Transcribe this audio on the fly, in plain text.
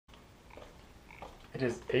It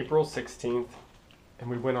is April 16th, and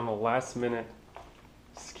we went on a last-minute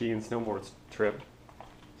ski and snowboard trip.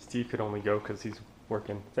 Steve could only go because he's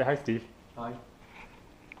working. Say hi, Steve. Hi.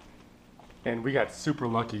 And we got super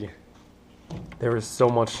lucky. There was so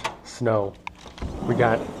much snow. We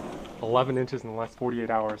got 11 inches in the last 48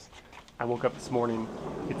 hours. I woke up this morning,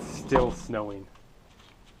 it's still snowing.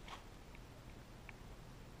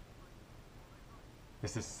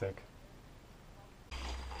 This is sick.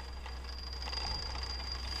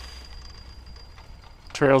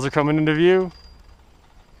 Trails are coming into view.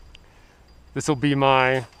 This will be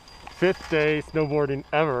my 5th day snowboarding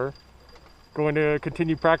ever. Going to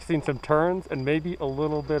continue practicing some turns and maybe a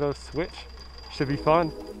little bit of switch. Should be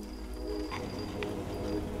fun.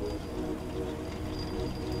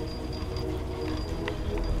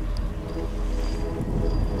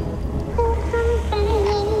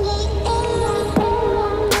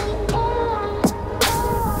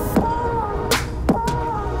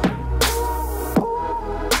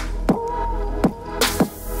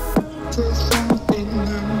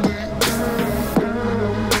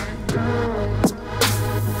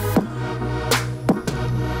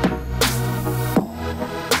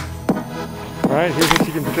 Alright, here's what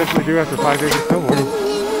you can potentially do after 5 days of snowboarding.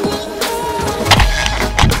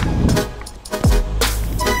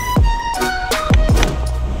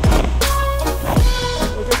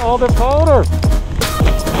 Look at all the powder!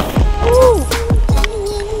 Woo!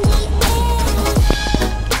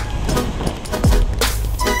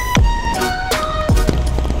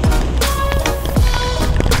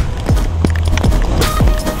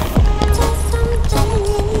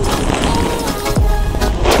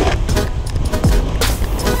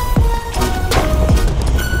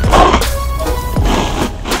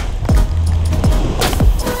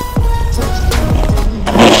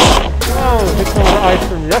 Ice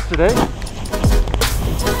from yesterday.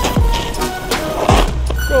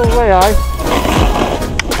 Go away, ice.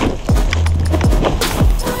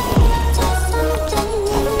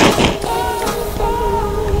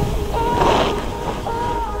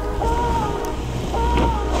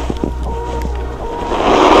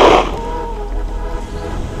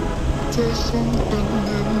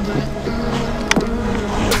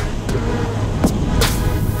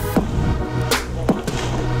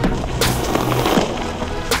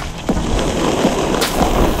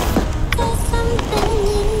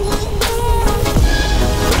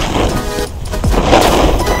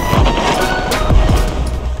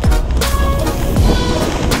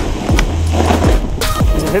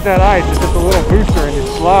 Hit that ice, it's just a little booster and you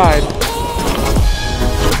slide.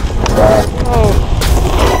 Oh.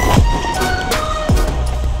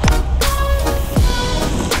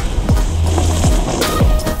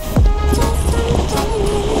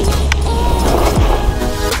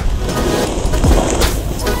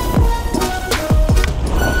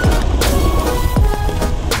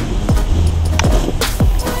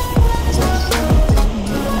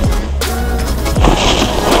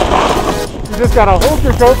 You just gotta hold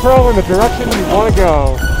your GoPro in the direction you want to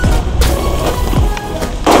go.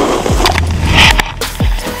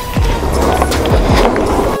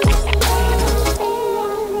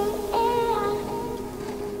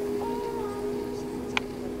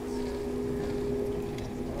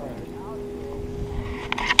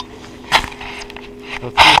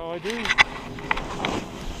 Let's see how I do.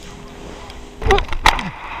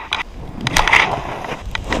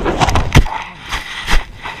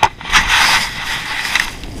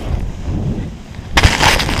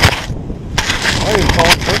 I didn't call it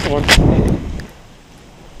the first one.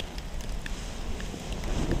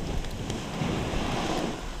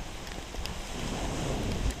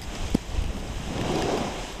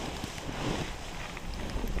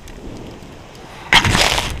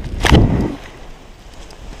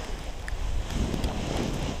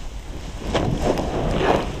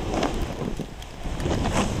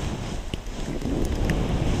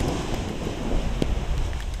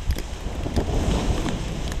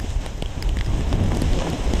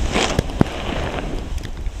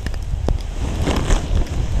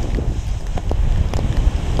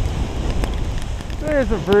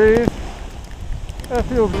 There's a breeze. That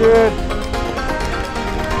feels good.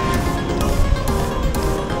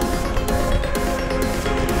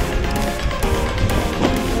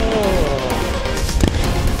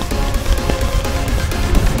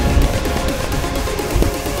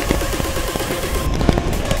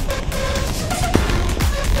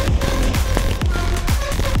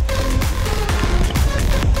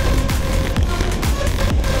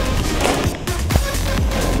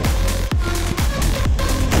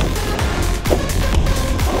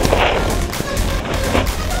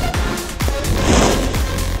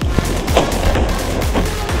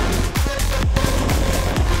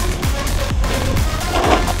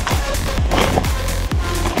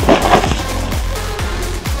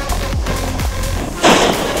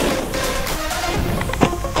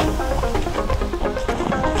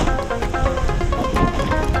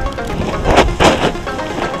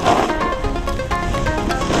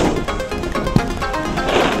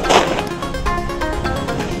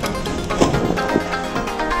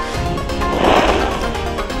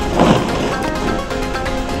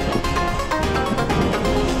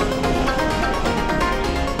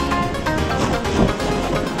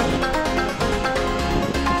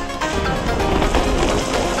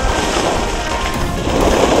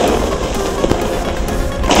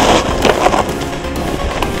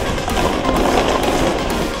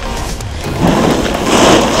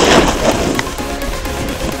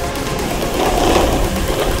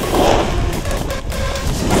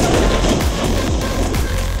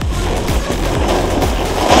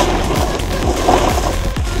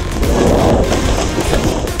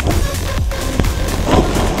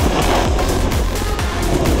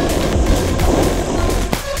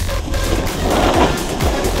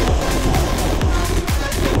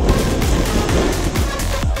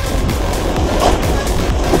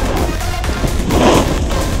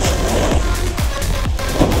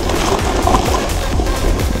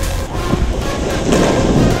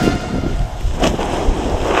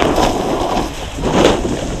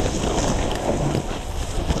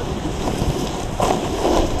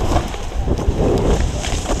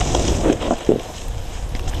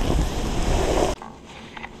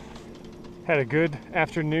 Had a good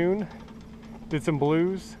afternoon, did some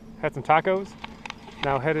blues, had some tacos.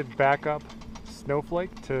 Now headed back up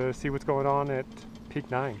Snowflake to see what's going on at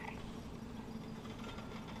Peak 9.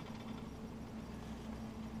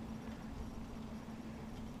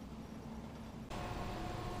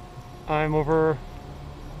 I'm over,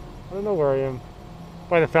 I don't know where I am,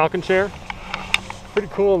 by the Falcon Chair. Pretty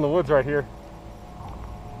cool in the woods right here.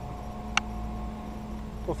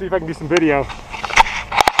 We'll see if I can do some video.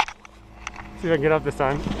 See if I can get up this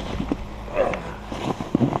time.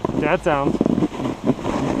 Dad sounds.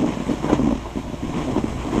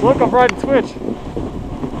 Look, I'm riding Twitch.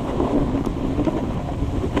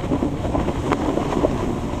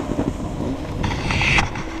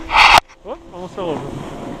 Oh, almost fell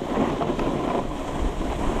over.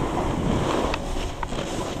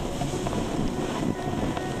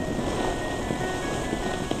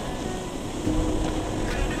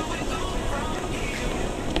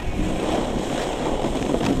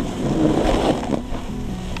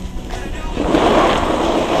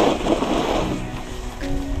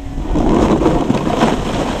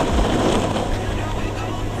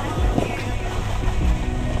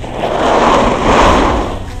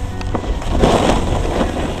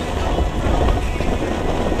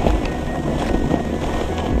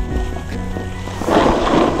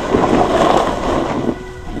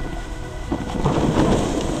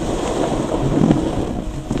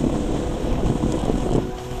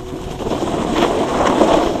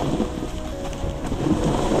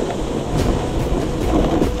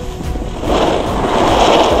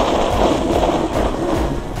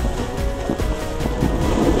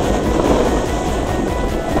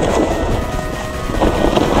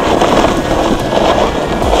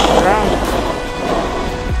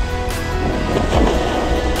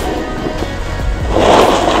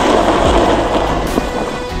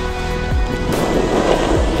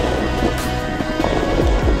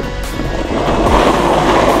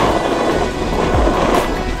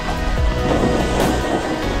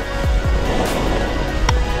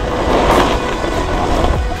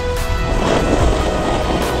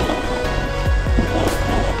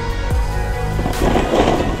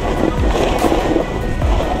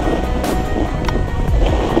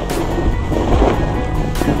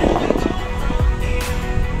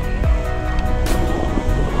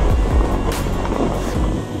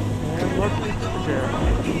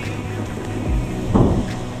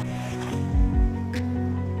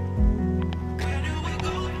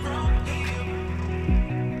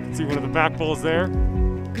 See one of the back bowls there,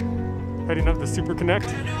 heading up the Super Connect.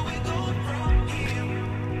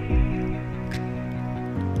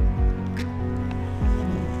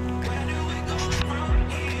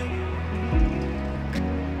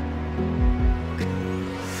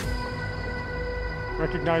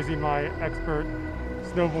 Recognizing my expert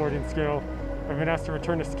snowboarding skill, I've been asked to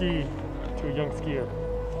return a ski to a young skier.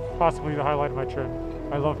 Possibly the highlight of my trip.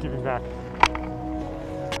 I love giving back.